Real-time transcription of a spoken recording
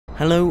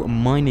Hello,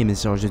 my name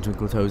is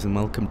Sgt.Twinkle and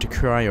welcome to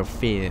Cry of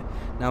Fear.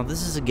 Now,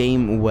 this is a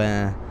game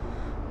where,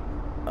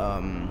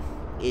 I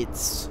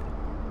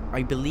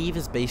believe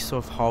it's based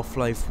off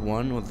Half-Life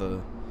 1, or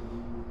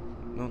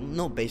no,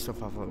 not based off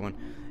Half-Life 1.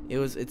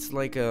 It's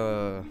like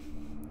a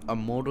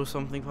mod or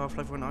something for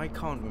Half-Life 1, I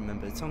can't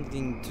remember. It's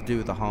something to do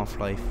with the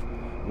Half-Life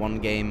 1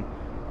 game,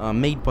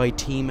 made by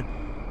Team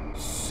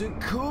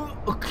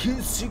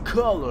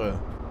Color.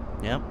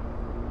 Yep.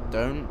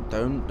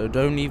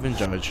 Don't even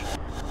judge.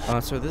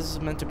 So this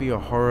is meant to be a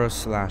horror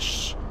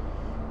slash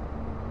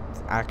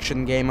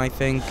action game, I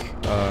think.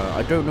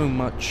 I don't know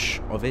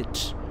much of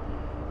it,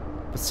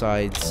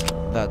 besides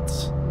that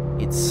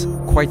it's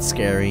quite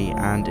scary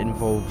and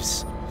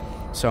involves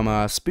some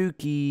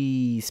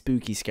spooky,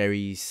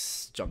 scary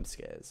jump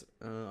scares.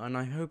 And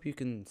I hope you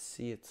can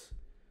see it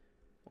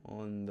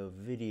on the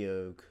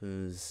video,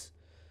 cause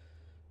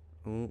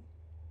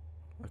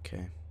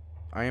okay,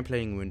 I am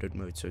playing windowed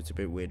mode, so it's a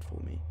bit weird for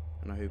me,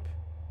 and I hope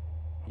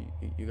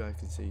you guys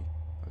can see.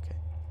 Okay,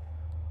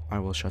 I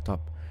will shut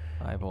up.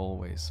 I've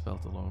always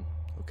felt alone.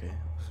 Okay.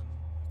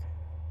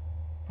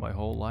 My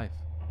whole life.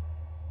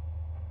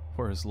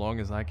 For as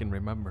long as I can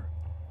remember.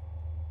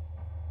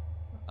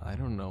 I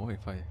don't know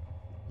if I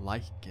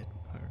like it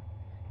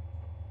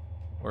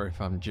or if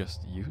I'm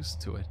just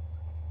used to it.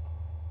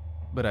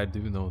 But I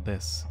do know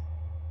this.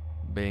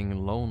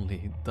 Being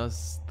lonely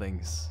does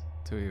things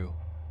to you.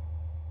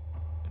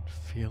 And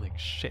feeling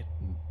shit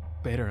and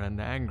bitter and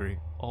angry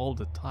all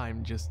the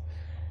time just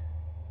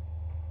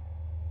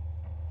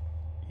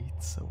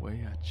eats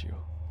away at you.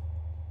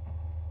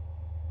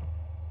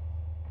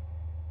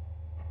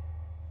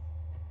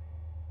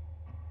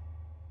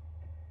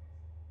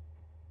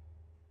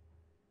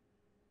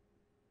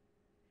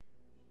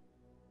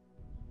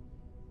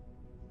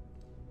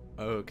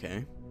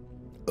 Okay.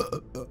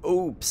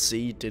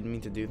 Oopsie, didn't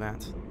mean to do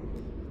that.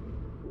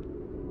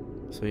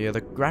 So yeah,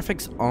 the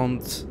graphics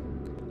aren't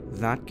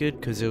that good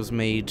because it was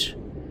made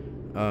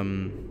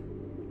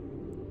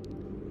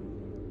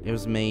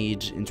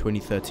in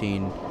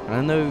 2013, and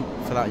I know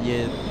for that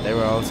year there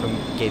are some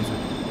games with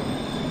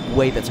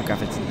way better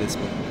graphics than this,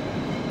 but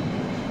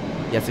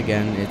yet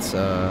again it's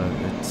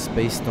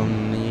based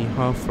on the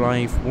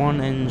Half-Life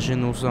 1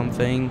 engine or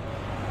something.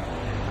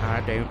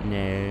 I don't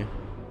know.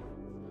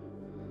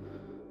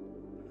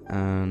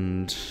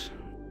 And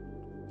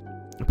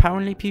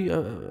apparently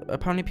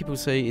people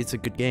say it's a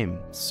good game.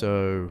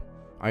 So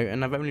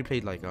I've only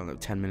played like, I don't know,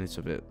 10 minutes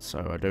of it,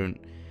 so I don't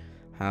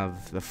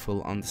have the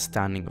full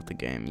understanding of the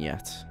game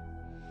yet.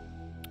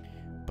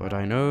 But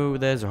I know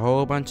there's a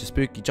whole bunch of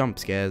spooky jump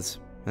scares,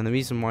 and the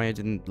reason why I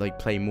didn't like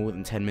play more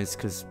than 10 minutes,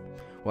 because,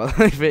 well,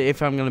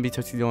 if I'm gonna be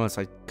totally honest,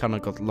 I kind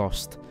of got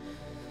lost.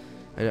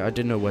 I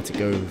didn't know where to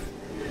go,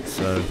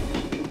 so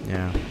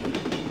yeah.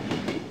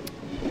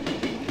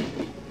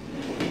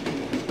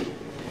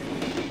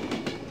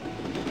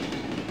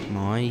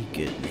 My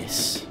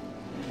goodness.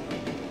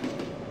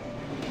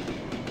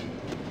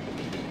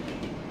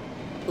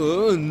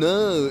 Oh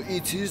no,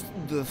 it is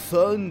the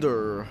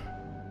thunder.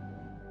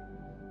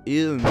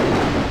 Ew.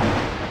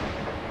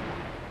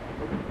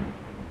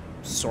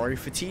 Sorry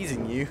for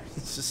teasing you.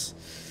 It's just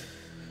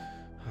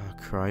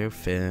cry of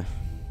fear.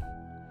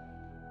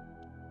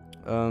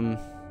 Damn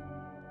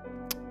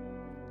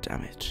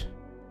it.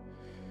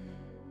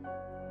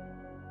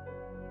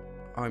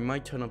 I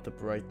might turn up the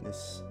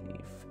brightness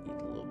if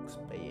it looks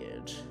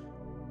bad.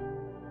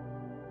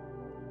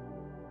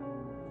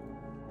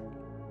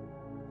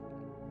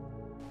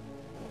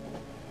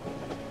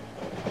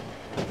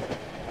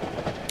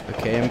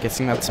 Okay, I'm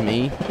guessing that's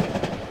me.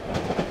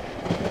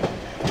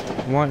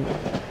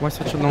 Why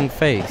such a long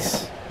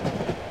face?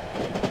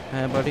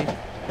 Hey, buddy.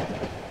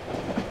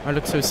 I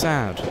look so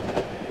sad.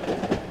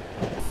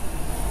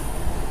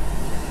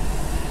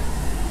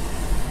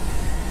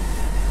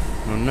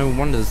 Oh, no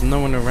wonder there's no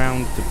one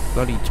around to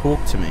bloody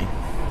talk to me.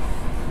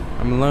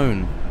 I'm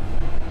alone.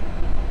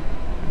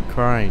 I'm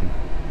crying.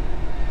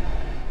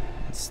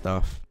 And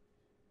stuff.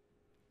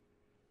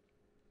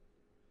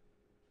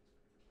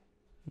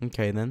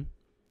 Okay then.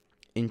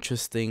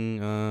 Interesting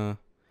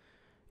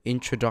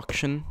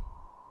introduction.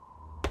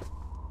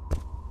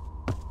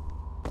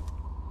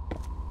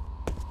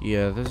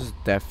 Yeah, this is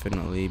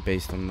definitely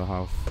based on the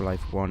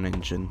Half-Life 1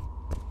 engine.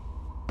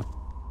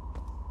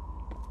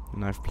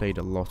 And I've played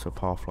a lot of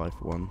Half-Life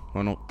 1.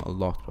 Well, not a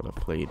lot, but I've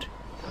played.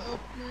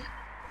 Help me.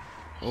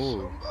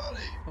 Oh.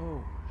 Somebody.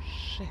 Oh,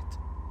 shit.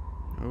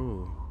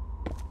 Oh.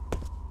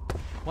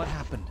 What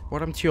happened? What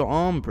happened to your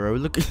arm, bro?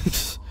 Look at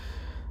this.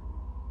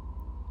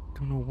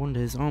 No wonder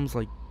his arm's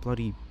like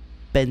bloody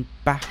bent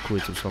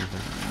backwards or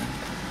something.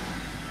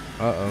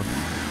 Uh-oh.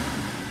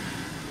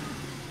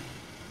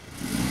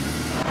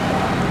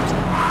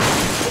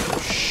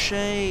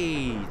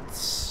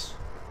 Shades.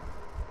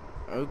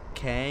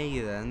 Okay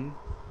then.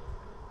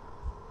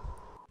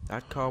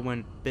 That car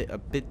went a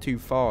bit too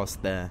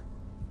fast there.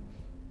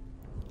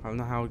 I don't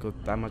know how it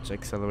got that much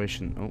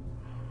acceleration. Oh.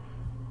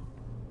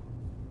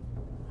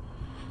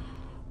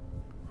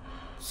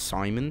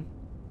 Simon?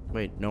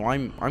 Wait, no,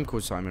 I'm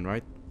called Simon,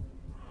 right?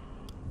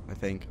 I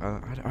think.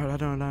 I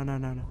don't know.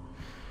 No.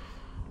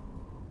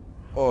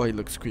 Oh, he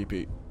looks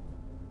creepy.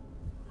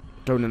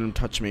 Don't let him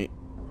touch me.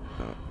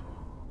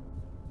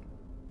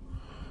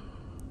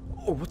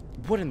 Oh,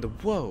 what in the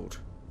world?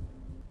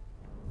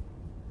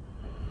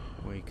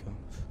 Wake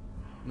up.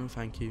 No,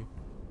 thank you.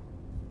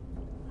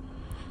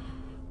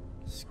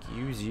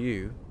 Excuse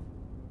you.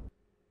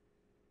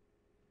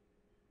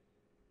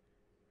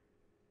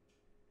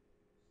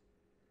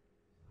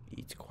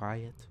 Eat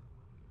quiet.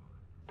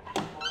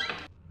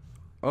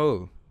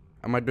 Oh,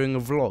 am I doing a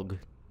vlog?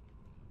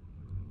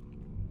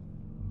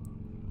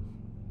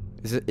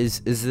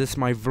 Is this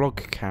my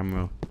vlog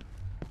camera?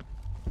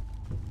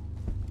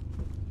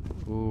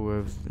 Ooh,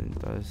 everything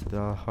does the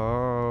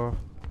Oh,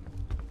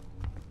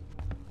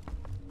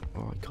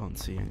 I can't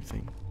see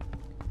anything.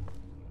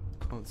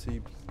 Can't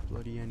see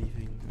bloody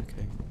anything.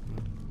 Okay.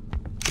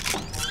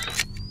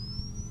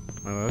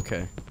 Oh,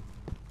 okay.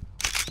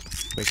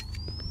 Wait.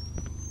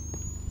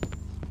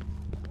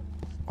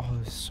 Oh,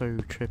 it's so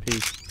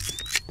trippy.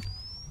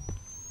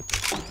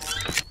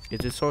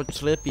 It is so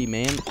trippy,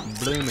 man.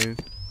 Blue moon.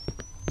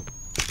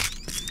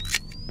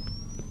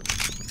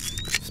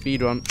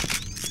 Speed run.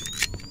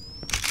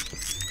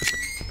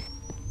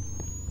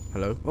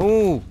 Hello?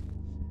 Oh!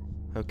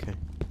 Okay.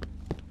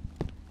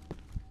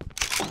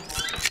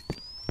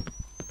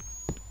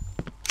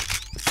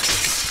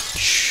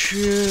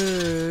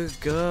 Sugar.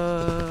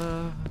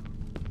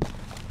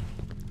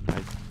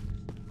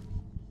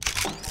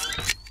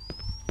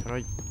 Can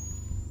I?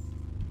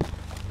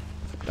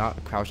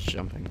 That crouch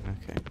jumping.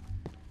 Okay.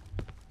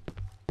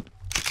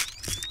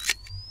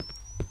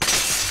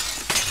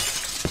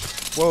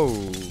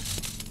 Whoa.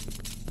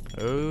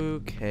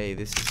 Okay,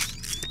 this is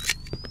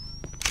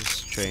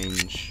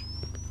strange.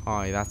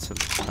 Hi, that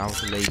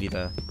was a lady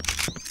there.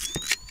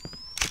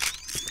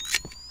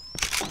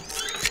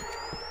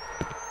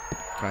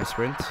 Can I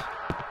sprint?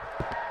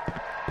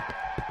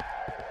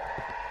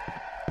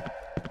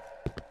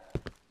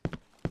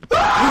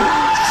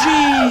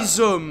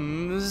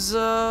 Jesus!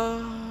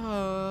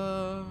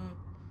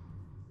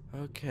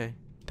 Okay.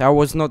 That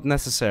was not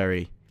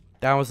necessary.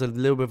 That was a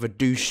little bit of a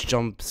douche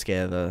jump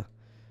scare there.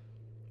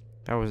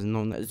 That was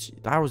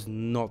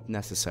not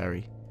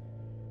necessary.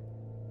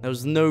 There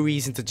was no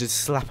reason to just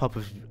slap up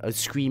a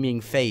screaming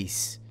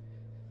face.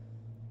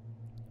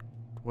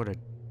 What a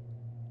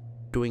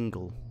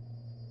dwingle.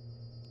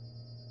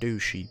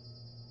 Douchey.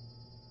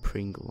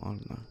 Pringle, I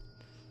don't know.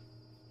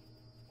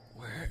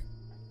 Where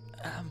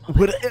am I?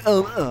 Where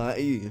am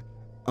I?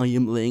 I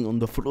am laying on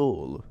the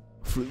floor.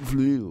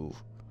 Floor.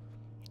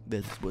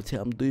 That's what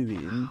I'm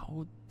doing.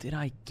 How did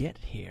I get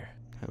here?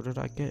 How did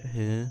I get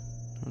here?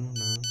 I don't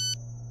know.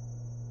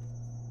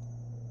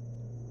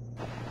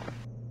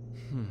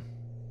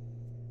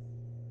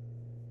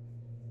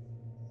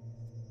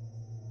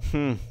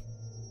 Okay.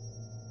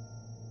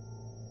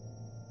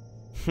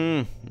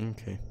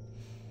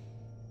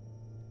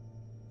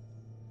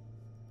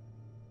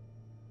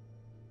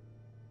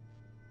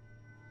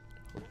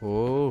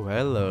 Oh,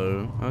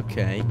 hello.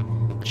 Okay.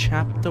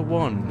 Chapter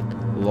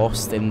 1.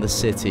 Lost in the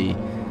City.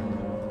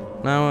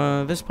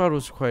 Now, this part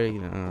was quite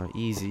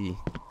easy.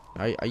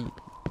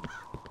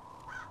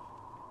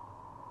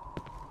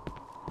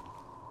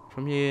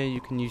 From here,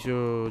 you can use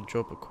your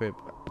drop, equip,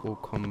 or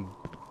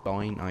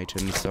combine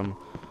items.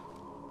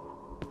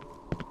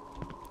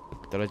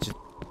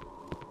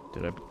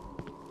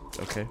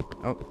 Okay.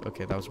 Oh,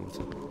 okay, that was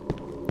water.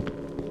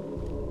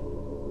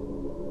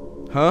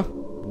 Huh?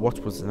 What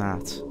was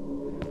that?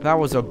 That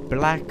was a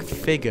black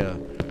figure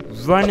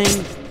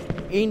running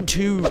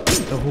into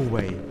the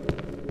hallway.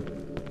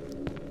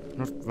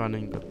 Not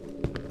running, but...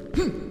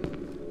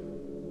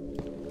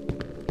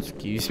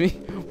 Excuse me?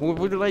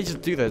 What did I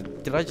just do there?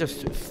 Did I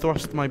just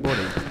thrust my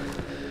body?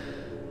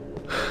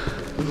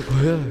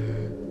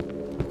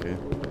 Okay.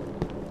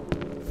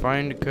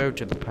 Find the code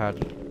to the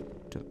pad.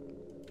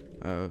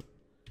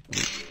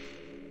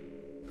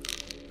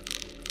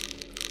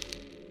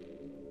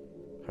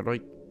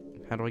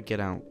 How do I get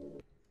out?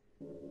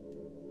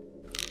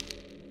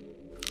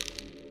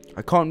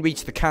 I can't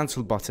reach the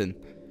cancel button.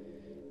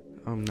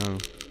 Oh no.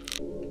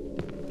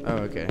 Oh,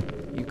 okay.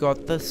 You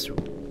got the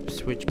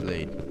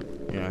switchblade.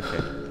 Yeah,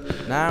 okay.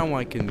 Now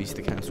I can reach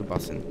the cancel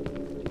button.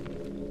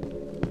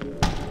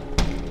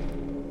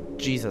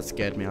 Jeez, that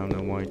scared me. I don't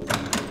know why.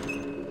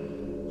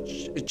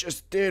 It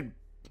just did.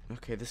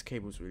 Okay, this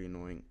cable's really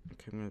annoying.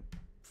 Okay, I'm gonna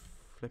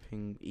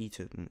flipping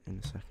eat it in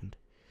a second.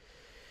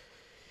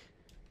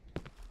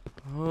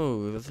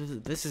 Oh,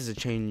 this is a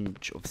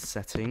change of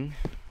setting.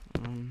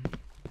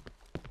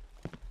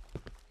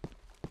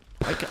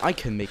 I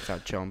can make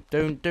that jump.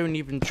 Don't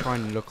even try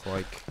and look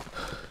like.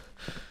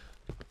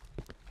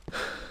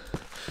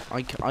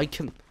 I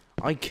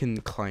can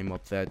climb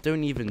up there.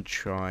 Don't even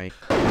try.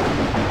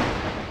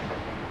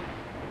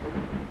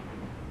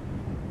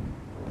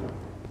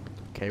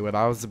 Okay, well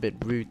that was a bit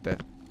rude there.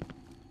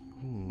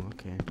 Ooh,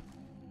 okay.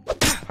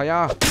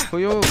 Hiya!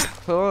 Hoyo!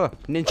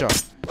 Ninja!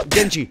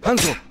 Genji!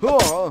 Hanzo!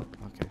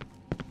 Okay.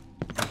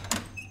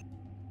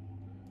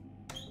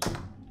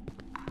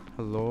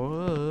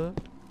 Hello?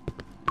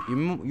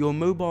 Your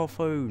mobile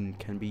phone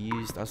can be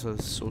used as a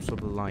source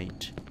of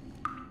light.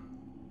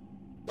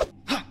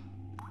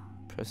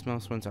 Press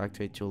mouse 1 to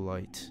activate your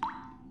light.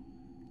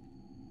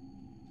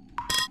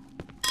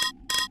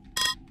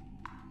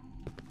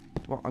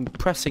 Well, I'm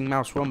pressing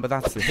mouse 1, but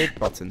that's the hit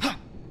button.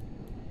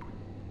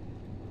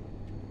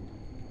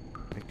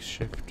 Like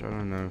shift, I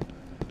don't know.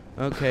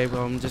 Okay,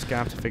 well, I'm just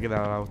gonna have to figure that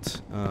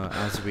out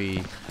as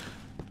we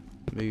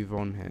move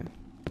on here.